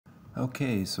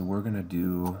Okay, so we're going to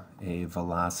do a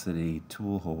velocity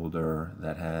tool holder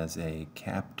that has a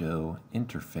Capto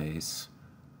interface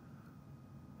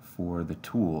for the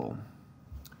tool.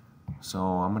 So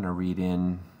I'm going to read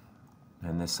in,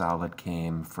 and this solid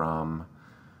came from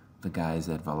the guys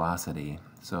at Velocity.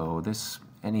 So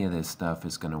any of this stuff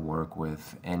is going to work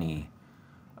with any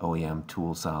OEM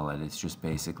tool solid. It's just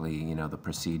basically, the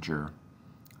procedure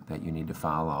that you need to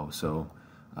follow. So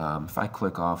if I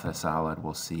click off a solid,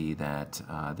 we'll see that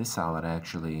this solid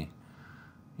actually,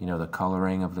 the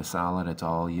coloring of the solid, it's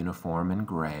all uniform in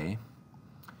gray,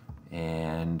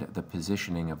 and the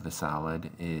positioning of the solid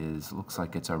looks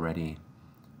like it's already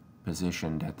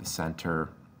positioned at the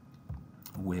center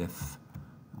with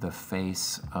the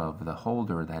face of the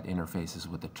holder that interfaces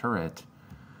with the turret.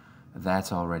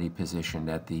 That's already positioned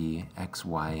at the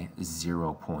XY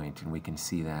 0 point, and we can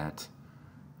see that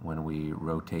when we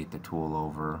rotate the tool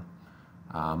over.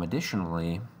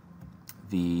 Additionally,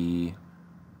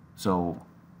 so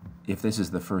if this is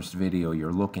the first video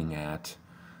you're looking at,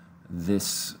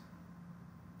 this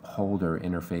holder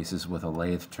interfaces with a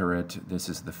lathe turret. This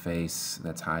is the face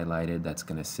that's highlighted that's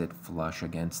going to sit flush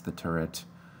against the turret.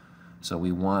 So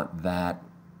we want that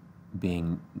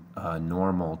being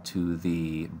normal to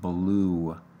the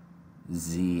blue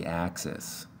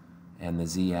z-axis, and the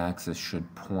z-axis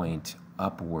should point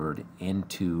upward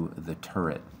into the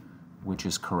turret, which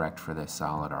is correct for this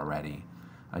solid already.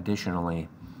 Additionally,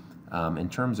 in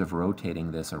terms of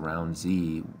rotating this around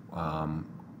Z,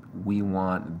 we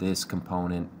want this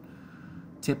component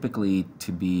typically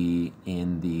to be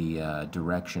in the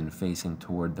direction facing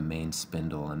toward the main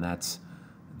spindle, and that's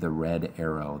the red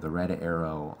arrow. The red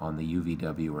arrow on the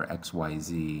UVW or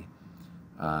XYZ,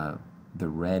 the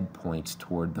red points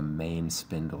toward the main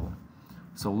spindle.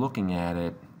 So looking at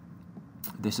it,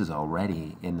 this is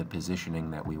already in the positioning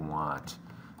that we want.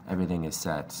 Everything is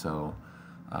set, so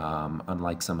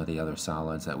unlike some of the other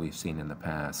solids that we've seen in the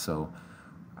past. So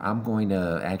I'm going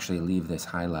to actually leave this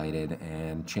highlighted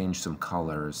and change some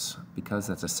colors. Because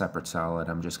that's a separate solid,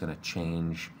 I'm just going to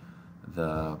change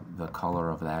the color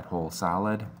of that whole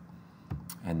solid,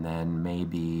 and then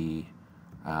maybe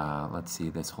let's see,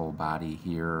 this whole body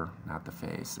here, not the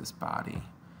face, this body.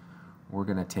 We're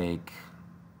going to take,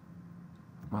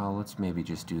 well, let's maybe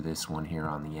just do this one here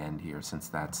on the end here, since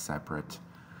that's separate.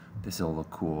 This will look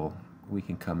cool. We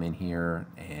can come in here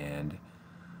and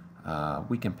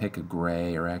we can pick a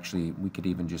gray, or actually we could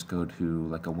even just go to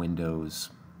like a Windows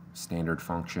standard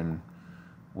function.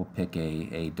 We'll pick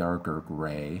a darker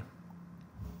gray,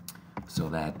 so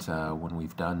that when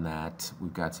we've done that,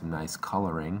 we've got some nice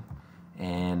coloring.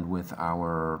 And with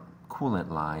our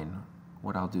coolant line,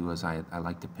 what I'll do is I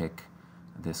like to pick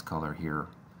this color here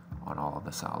on all of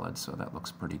the solids, so that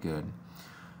looks pretty good.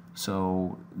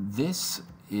 So this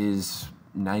is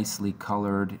nicely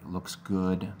colored, it looks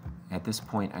good. At this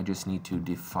point, I just need to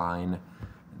define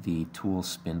the tool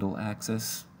spindle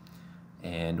axis,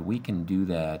 and we can do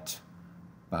that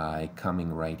by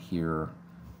coming right here,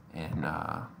 and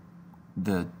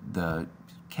the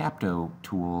Capto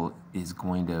tool is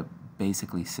going to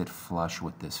basically sit flush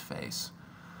with this face.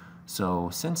 So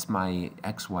since my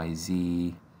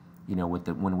XYZ,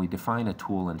 when we define a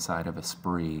tool inside of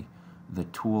ESPRIT, the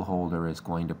tool holder is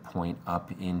going to point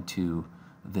up into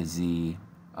the Z,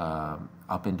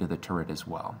 up into the turret as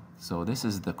well. So this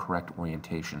is the correct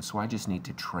orientation, so I just need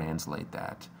to translate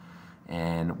that.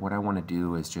 And what I want to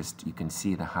do is just, you can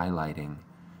see the highlighting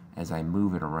as I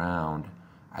move it around.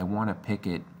 I want to pick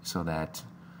it so that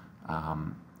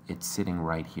it's sitting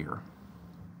right here.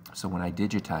 So when I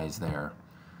digitize there,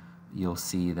 you'll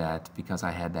see that because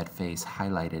I had that face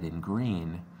highlighted in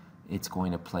green, it's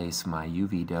going to place my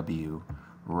UVW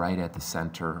right at the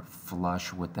center,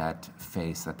 flush with that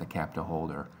face that the Capto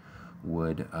holder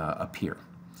would appear.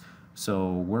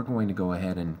 So we're going to go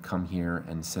ahead and come here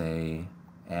and say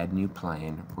add new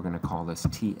plane. We're going to call this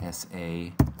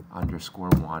TSA_1,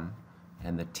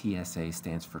 and the TSA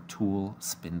stands for tool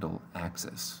spindle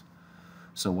axis.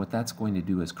 So what that's going to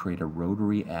do is create a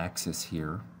rotary axis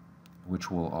here,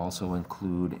 which will also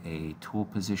include a tool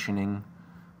positioning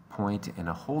point and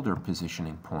a holder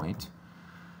positioning point.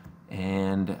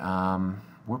 And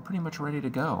we're pretty much ready to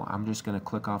go. I'm just going to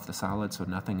click off the solid so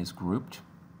nothing is grouped,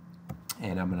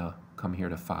 and I'm going to come here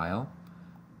to File,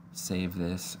 save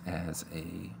this as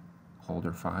a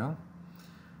holder file,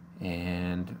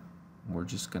 and we're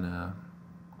just going to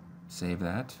save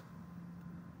that.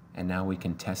 And now we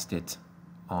can test it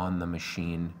on the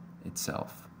machine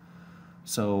itself.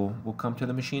 So we'll come to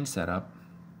the machine setup,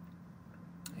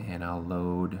 and I'll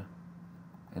load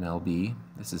an LB.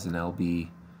 This is an LB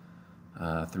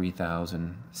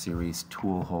 3000 series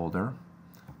tool holder,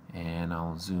 And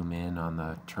I'll zoom in on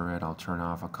the turret. I'll turn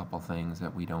off a couple things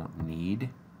that we don't need.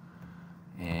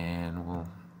 And we'll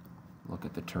look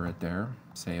at the turret there,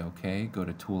 say OK, go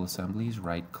to Tool Assemblies,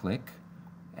 right-click,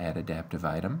 Add Adaptive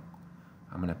Item.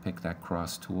 I'm going to pick that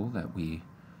cross tool that we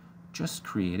just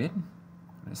created.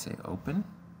 I'm going to say Open.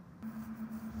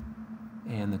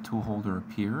 And the tool holder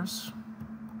appears.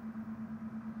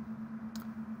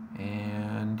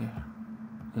 And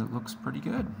it looks pretty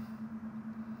good.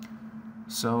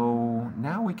 So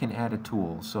now we can add a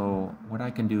tool. So what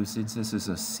I can do, since this is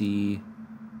a C,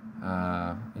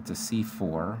 it's a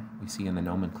C4. We see in the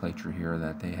nomenclature here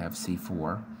that they have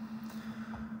C4.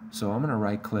 So I'm going to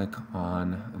right-click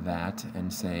on that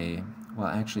and say, well,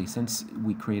 actually, since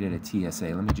we created a TSA,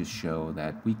 let me just show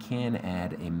that we can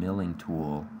add a milling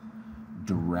tool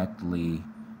directly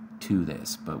to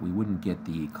this, but we wouldn't get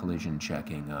the collision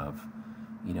checking of,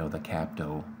 you know, the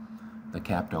Capto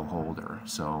holder.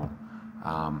 So,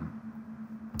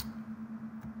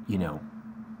 you know,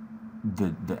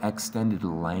 the extended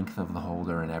length of the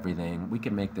holder and everything, we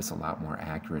can make this a lot more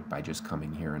accurate by just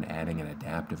coming here and adding an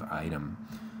adaptive item.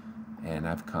 And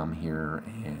I've come here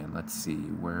and let's see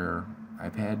where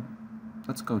I've had,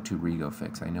 let's go to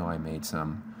RegoFix. I know I made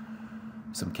some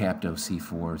Capto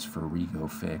C4s for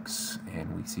RegoFix,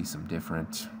 and we see some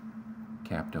different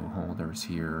Capto holders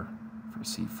here for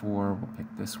C4. We'll pick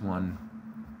this one.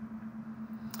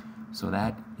 So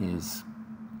that is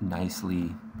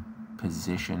nicely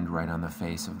positioned right on the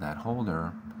face of that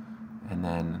holder, and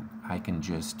then I can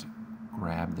just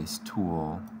grab this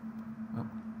tool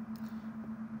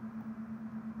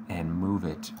and move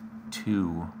it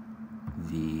to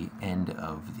the end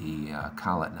of the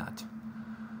collet nut.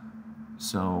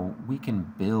 So we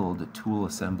can build tool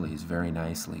assemblies very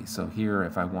nicely. So here,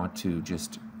 if I want to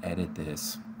just edit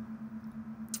this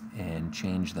and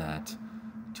change that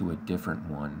to a different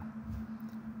one,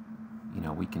 you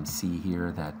know, we can see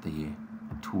here that the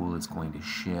tool is going to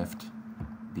shift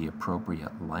the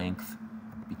appropriate length,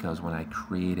 because when I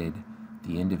created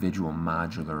the individual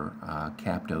modular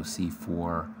Capto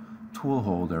C4 tool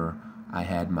holder, I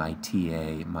had my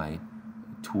TA, my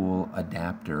tool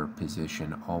adapter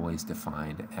position, always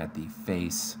defined at the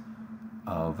face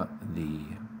of the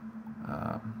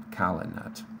collet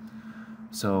nut.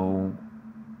 So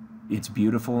it's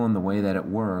beautiful in the way that it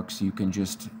works. You can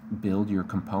just build your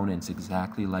components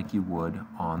exactly like you would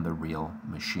on the real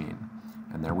machine.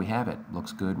 And there we have it.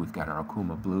 Looks good. We've got our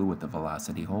Okuma Blue with the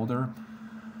velocity holder.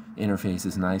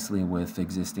 Interfaces nicely with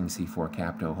existing C4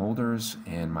 Capto holders,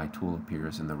 and my tool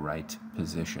appears in the right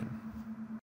position.